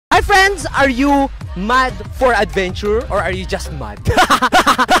friends, are you mad for adventure or are you just mad?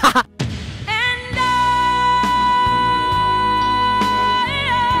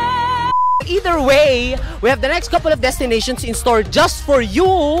 Either way, we have the next couple of destinations in store just for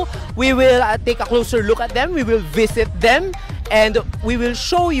you. We will take a closer look at them, we will visit them, and we will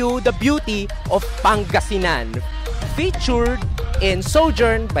show you the beauty of Pangasinan, featured in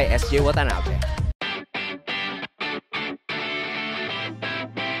Sojourn by SJ Watanabe.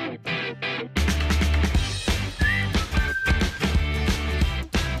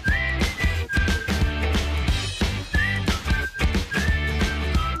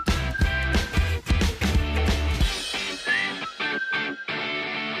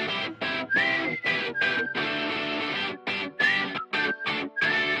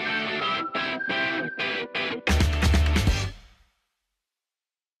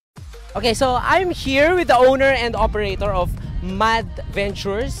 Okay, so I'm here with the owner and operator of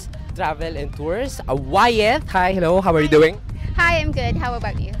Madventures Travel and Tours, Wyatt. Hi, hello, how are you doing? Hi, I'm good. How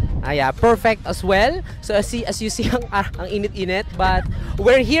about you? Yeah, perfect as well. So as you see, ang init-init, but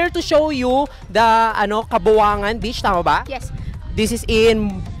we're here to show you the Caboangan Beach, tama ba? Yes. This is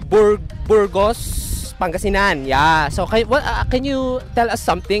in Burgos, Pangasinan. Yeah. So can you tell us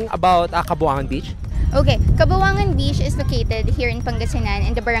something about Caboangan Beach? Okay, Caboangan Beach is located here in Pangasinan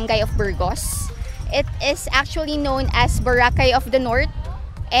in the barangay of Burgos. It is actually known as Boracay of the North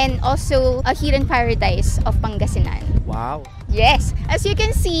and also a hidden paradise of Pangasinan. Wow. Yes, as you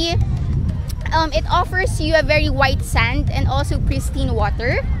can see, it offers you a very white sand and also pristine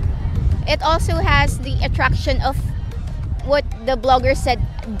water. It also has the attraction of what the blogger said,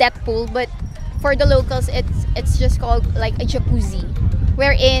 death pool, but for the locals, it's just called like a jacuzzi,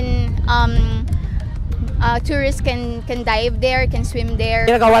 wherein tourists can dive there, can swim there.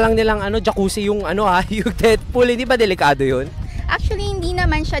 Ginagawa lang nilang jacuzzi yung yung death pool, hindi ba delikado yun? Actually, hindi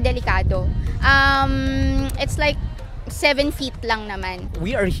naman siya delikado. It's like 7 feet lang naman.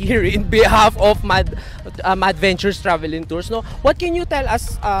 We are here in behalf of Madventures Travel and Tours. No, what can you tell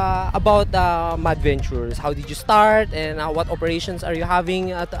us about Madventures? How did you start, and what operations are you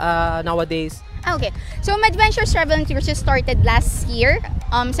having nowadays? Okay, so Madventures Travel and Tours started last year,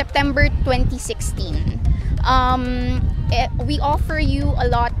 September 2016. We offer you a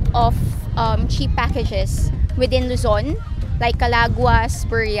lot of cheap packages within Luzon, like Calaguas,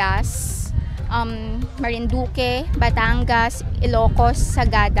 Burias, Marinduque, Batangas, Ilocos,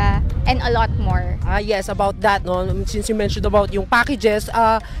 Sagada, and a lot more. Yes, about that, no, since you mentioned about yung packages,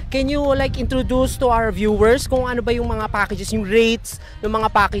 can you like introduce to our viewers kung ano ba yung mga packages, yung rates ng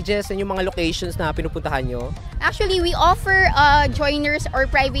mga packages and yung mga locations na pinupuntahan nyo? Actually, we offer joiners or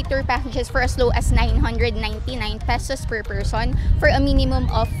private tour packages for as low as 999 pesos per person for a minimum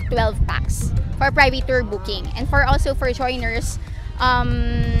of 12 packs for private tour booking. And for joiners,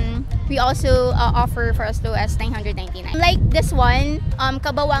 we also offer for as low as 999. Like this one,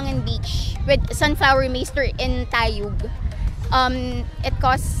 Caboangan Beach with Sunflower Maester in Tayug. It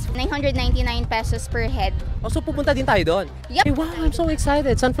costs 999 pesos per head. Also, pupunta din tayo doon? Yep. Hey, wow, I'm so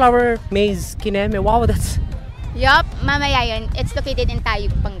excited. Sunflower Maze, Kineme. Wow, that's... Yup, mamaya yun. It's located in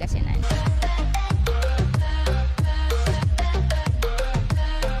Tayug, Pangasinan.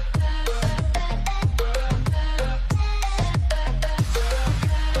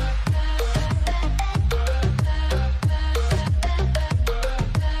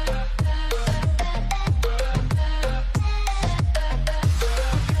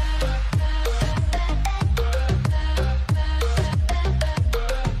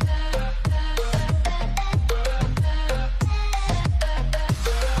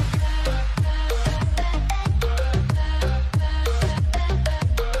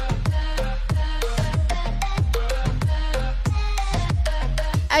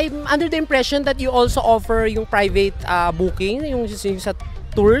 I'm under the impression that you also offer yung private booking, yung sa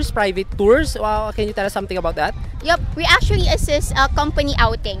tours, private tours. Can you tell us something about that? Yep, we actually assist company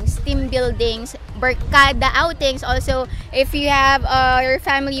outings, team buildings, barkada outings. Also, if you have your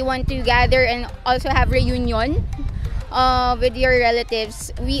family want to gather and also have reunion with your relatives,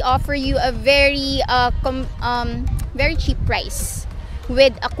 we offer you a very cheap price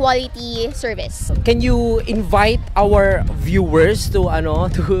with a quality service. Can you invite our viewers to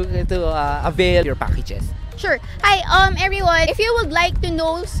avail your packages? Sure. Hi, everyone. If you would like to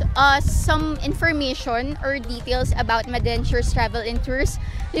know some information or details about Madventures Travel and Tours,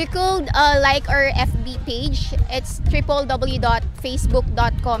 you could like our FB page. It's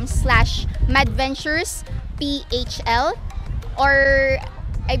www.facebook.com/madventuresphl, or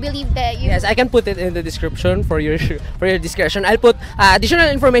I believe that you... Yes, I can put it in the description for your discretion. I'll put additional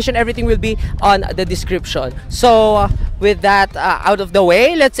information. Everything will be on the description. So with that out of the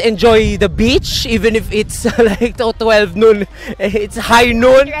way, let's enjoy the beach, even if it's like 12 noon. It's high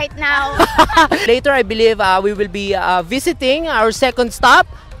noon right now. Later, I believe we will be visiting our second stop,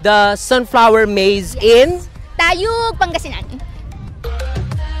 the Sunflower Maze in Tayug, Pangasinan.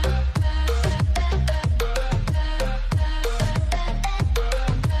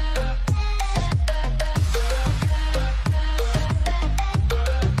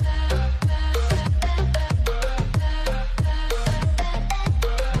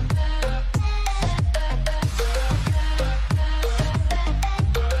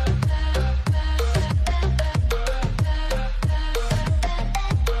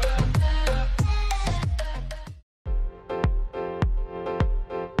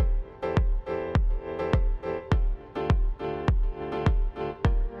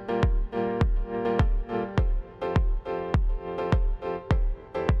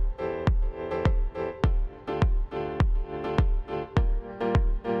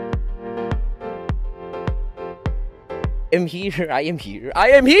 I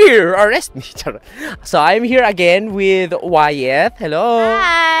am here. Arrest me. So I'm here again with Wyatt. Hello.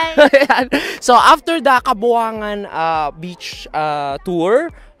 Hi. So after the Caboangan Beach tour,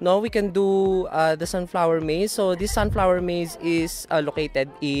 no, we can do the Sunflower Maze. So this Sunflower Maze is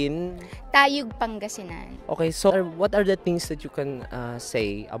located in Tayug, Pangasinan. Okay, so what are the things that you can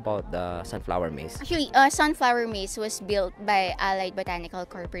say about the Sunflower Maze? Actually, Sunflower Maze was built by Allied Botanical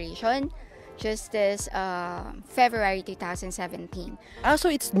Corporation just this February 2017. So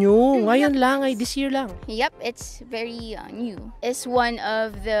it's new. Ngayon lang, this year lang. Yep, it's very new. It's one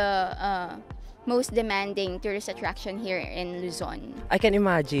of the most demanding tourist attraction here in Luzon. I can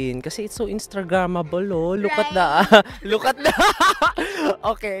imagine kasi it's so Instagrammable. Oh. Look right. at the look at the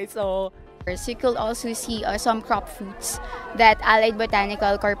Okay, so you could also see some crop fruits that Allied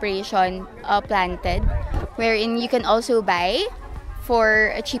Botanical Corporation planted, wherein you can also buy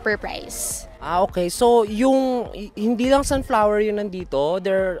for a cheaper price. Okay. So, yung hindi lang sunflower yun nandito,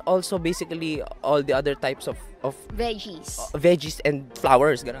 there are also basically all the other types of veggies and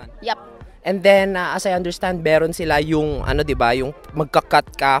flowers, ganun. Yep. And then, as I understand, meron sila yung, diba, yung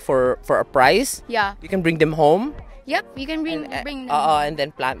magka-cut ka for a price. Yeah. You can bring them home. Yep, you can bring them. And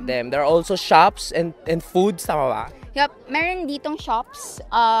then plant them. There are also shops and foods, tama ba? Yep, meron ditong shops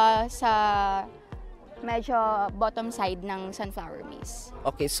sa medyo bottom side ng Sunflower Maze.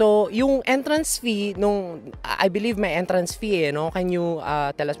 Okay, so yung entrance fee I believe may entrance fee, no? Can you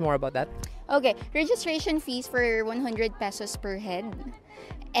tell us more about that? Okay, registration fees for 100 pesos per head.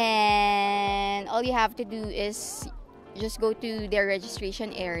 And all you have to do is just go to their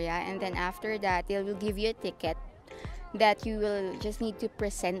registration area, and then after that, they will give you a ticket that you will just need to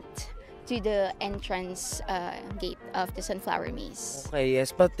present to the entrance gate of the Sunflower Maze. Okay,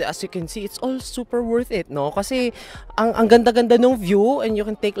 yes. But as you can see, it's all super worth it, no? Kasi ang ganda-ganda ng view and you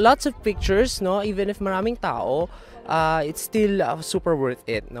can take lots of pictures, no? Even if maraming tao, it's still super worth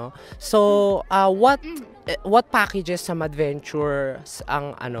it, no? So, what packages sa Madventures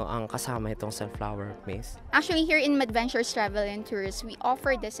ang kasama itong Sunflower Maze? Actually, here in Madventures Travel and Tours, we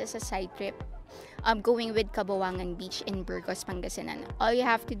offer this as a side trip. Going with Caboangan Beach in Burias, Pangasinan. All you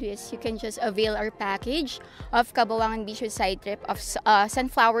have to do is you can just avail our package of Caboangan Beach with side trip of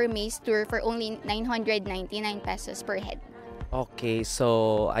Sunflower Maze tour for only 999 pesos per head. Okay,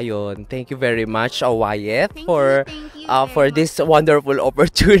 so ayun, thank you very much, Wyatt, Thank for you this wonderful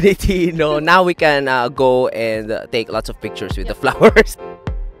opportunity. No, now we can go and take lots of pictures with the flowers.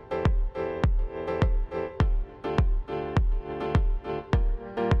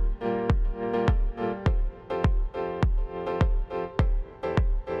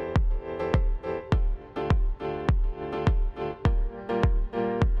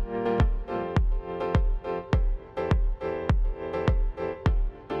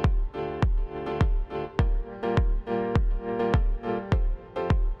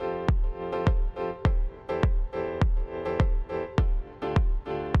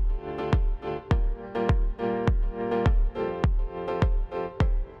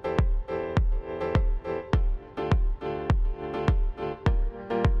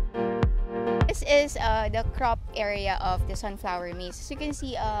 This is the crop area of the Sunflower Maze. As you can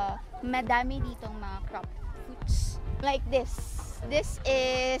see, madami ditong mga crop fruits. Like this. This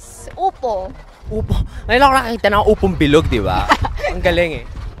is upo. Upo. Ngayon lang ako nakakita ng upong bilog, di ba? Ang galing eh.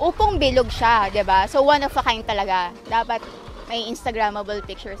 Upong bilog siya, di ba? So one of a kind talaga. Dapat may Instagrammable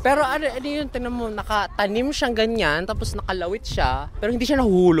pictures. Pero ano yun, tinan mo, nakatanim siyang ganyan, tapos nakalawit siya, pero hindi siya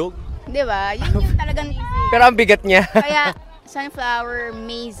nahuhulog. Di ba? Yun yung talagang easy. Pero ang bigat niya. Kaya sunflower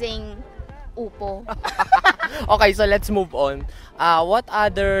mazing upo. Okay, so let's move on. What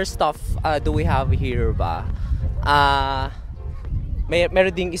other stuff do we have here ba?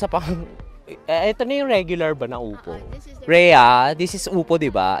 Meron ding isa pang ito na yung regular ba na upo? Rhea, this is upo,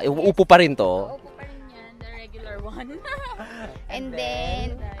 di ba? Upo pa rin to. Upo pa rin yan, the regular one. And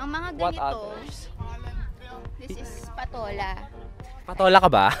then, ang mga What ganito, others? this is patola. Patola ka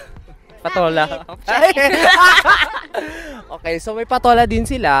ba? Patola. Bakit? Okay, so may patola din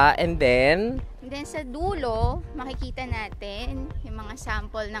sila, and then And then sa dulo, makikita natin yung mga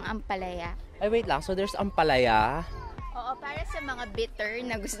sample ng ampalaya. ay wait lang, so there's ampalaya. Oo, para sa mga bitter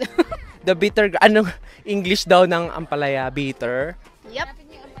na gusto. The bitter, anong English daw ng ampalaya? Bitter? Yup.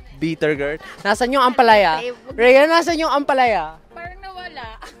 Bitter girl. Nasaan yung ampalaya? Rhea, nasaan yung ampalaya? Parang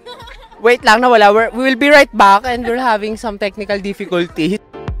nawala. Wait lang, nawala. We will be right back and we're having some technical difficulties.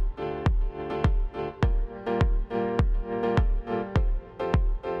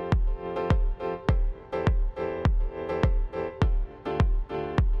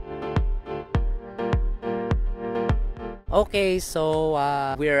 Okay, so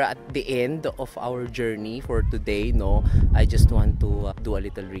we're at the end of our journey for today, no? I just want to do a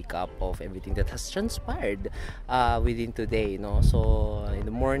little recap of everything that has transpired within today, no? So in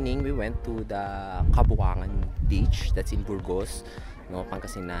the morning, we went to the Caboangan Beach, that's in Burgos, no,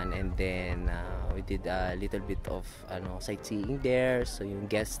 Pangasinan, and then we did a little bit of sightseeing there. So yung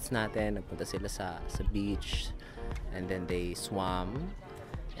guests natin, nagpunta sila sa beach, and then they swam.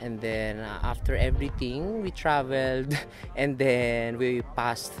 And then after everything, we traveled and then we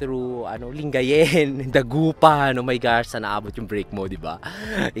passed through Lingayen, Dagupan. Oh my gosh, sana abot yung break mo, di ba?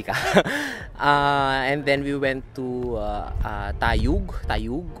 And then we went to Tayug,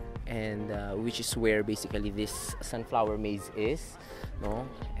 and which is where basically this sunflower maze is, no?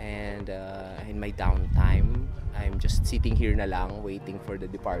 And in my downtime, I'm just sitting here na lang waiting for the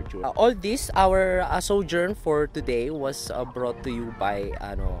departure. All this, our sojourn for today was brought to you by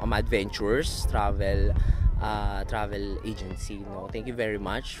Madventures travel agency, no? Thank you very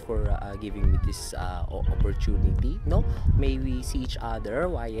much for giving me this opportunity, no? May we see each other,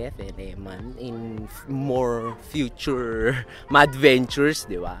 YF and Eman, in more future Madventures,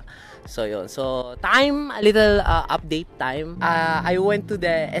 di ba? So yun. So time, a little update time. I went to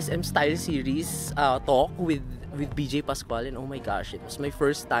the SM Style Series talk with BJ Pascual, and oh my gosh, it was my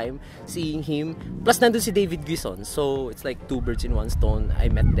first time seeing him. Plus nandun si David Guison, so it's like two birds in one stone.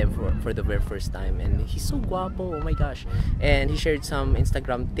 I met them for the very first time, and he's so guapo, oh my gosh. And he shared some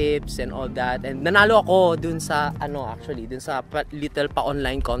Instagram tips and all that, and nanalo ako dun sa dun sa little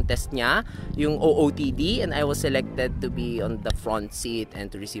pa-online contest niya, yung OOTD, and I was selected to be on the front seat and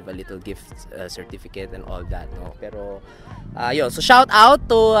to receive a little gift certificate and all that, no? Pero yun, so shout out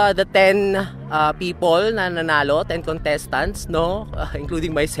to the 10 people na nanalo, 10 contestants, no?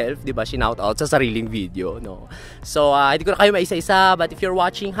 Including myself, di ba? Shinout out sa sariling video, no? So, hindi ko na kayo maisa-isa, but if you're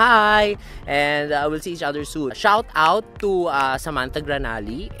watching, hi! And we'll see each other soon. Shout out to Samantha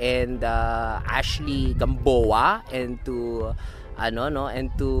Granali and Ashley Gamboa, and to and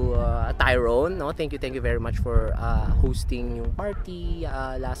to Tyrone, no? Thank you very much for hosting yung party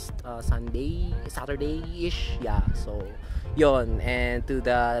last Saturday-ish. Yeah, so yon. And to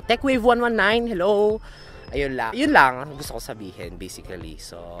the TechWave 119, hello. Ayun lang. Yun lang gusto ko sabihin basically.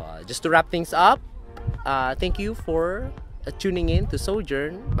 So just to wrap things up, thank you for tuning in to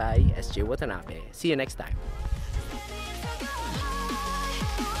Sojourn by SJ Watanabe. See you next time.